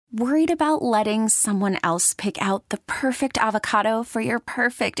Worried about letting someone else pick out the perfect avocado for your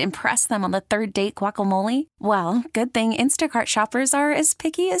perfect impress them on the third date guacamole? Well, good thing Instacart shoppers are as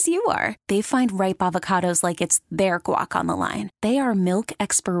picky as you are. They find ripe avocados like it's their guac on the line. They are milk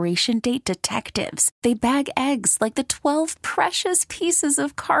expiration date detectives. They bag eggs like the 12 precious pieces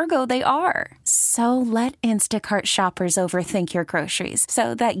of cargo they are. So let Instacart shoppers overthink your groceries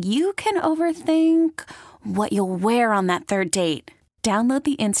so that you can overthink what you'll wear on that third date. Download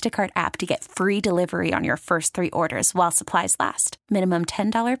the Instacart app to get free delivery on your first 3 orders while supplies last. Minimum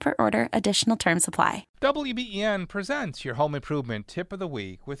 $10 per order. Additional terms apply. WBEN presents your home improvement tip of the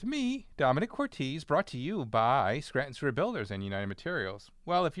week with me, Domenic Ortiz, brought to you by Scranton Sewer Builders and United Materials.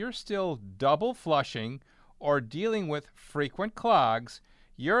 Well, if you're still double flushing or dealing with frequent clogs,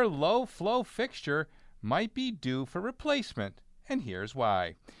 your low flow fixture might be due for replacement, and here's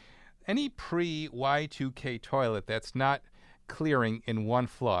why. Any pre-Y2K toilet that's not clearing in one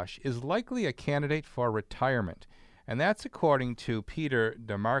flush is likely a candidate for retirement. And that's according to Peter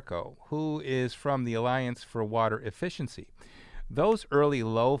DeMarco, who is from the Alliance for Water Efficiency. Those early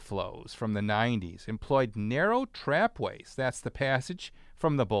low flows from the 90s employed narrow trapways, that's the passage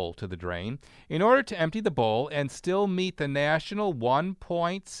from the bowl to the drain, in order to empty the bowl and still meet the national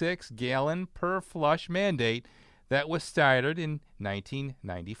 1.6 gallon per flush mandate that was started in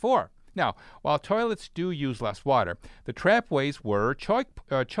 1994. Now, while toilets do use less water, the trapways were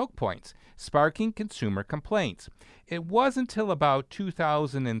choke points, sparking consumer complaints. It wasn't until about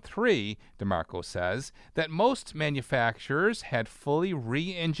 2003, DeMarco says, that most manufacturers had fully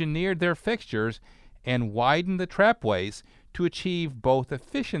re-engineered their fixtures and widened the trapways to achieve both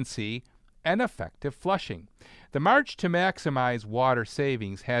efficiency and effective flushing. The march to maximize water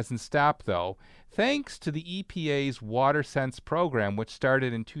savings hasn't stopped, though, thanks to the EPA's WaterSense program, which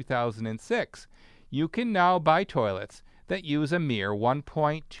started in 2006. You can now buy toilets that use a mere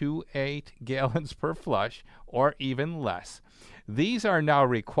 1.28 gallons per flush, or even less. These are now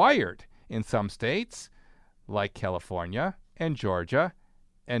required in some states, like California and Georgia,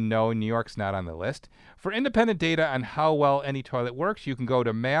 and no, New York's not on the list. For independent data on how well any toilet works, you can go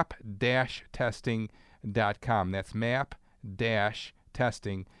to map-testing.com. That's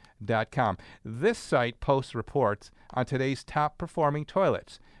map-testing.com. This site posts reports on today's top-performing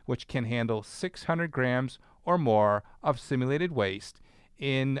toilets, which can handle 600 grams or more of simulated waste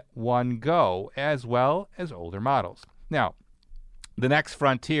in one go, as well as older models. Now, the next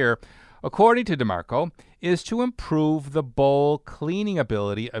frontier, according to DeMarco, is to improve the bowl cleaning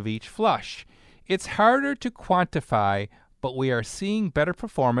ability of each flush. It's harder to quantify, but we are seeing better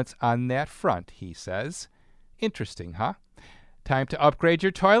performance on that front, he says. Interesting, huh? Time to upgrade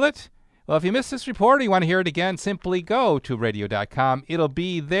your toilet? Well, if you missed this report or you want to hear it again, simply go to radio.com. It'll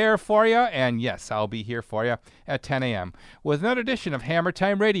be there for you, and yes, I'll be here for you at 10 a.m. with another edition of Hammer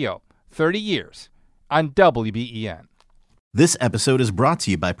Time Radio, 30 years on WBEN. This episode is brought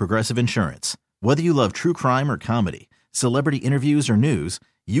to you by Progressive Insurance. Whether you love true crime or comedy, celebrity interviews or news,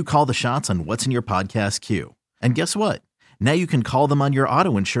 you call the shots on what's in your podcast queue. And guess what? Now you can call them on your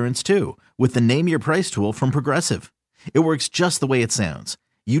auto insurance too with the Name Your Price tool from Progressive. It works just the way it sounds.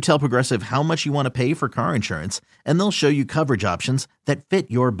 You tell Progressive how much you want to pay for car insurance, and they'll show you coverage options that fit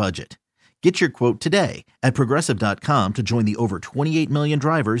your budget. Get your quote today at Progressive.com to join the over 28 million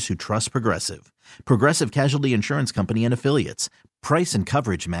drivers who trust Progressive. Progressive Casualty Insurance Company and Affiliates. Price and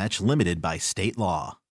coverage match limited by state law.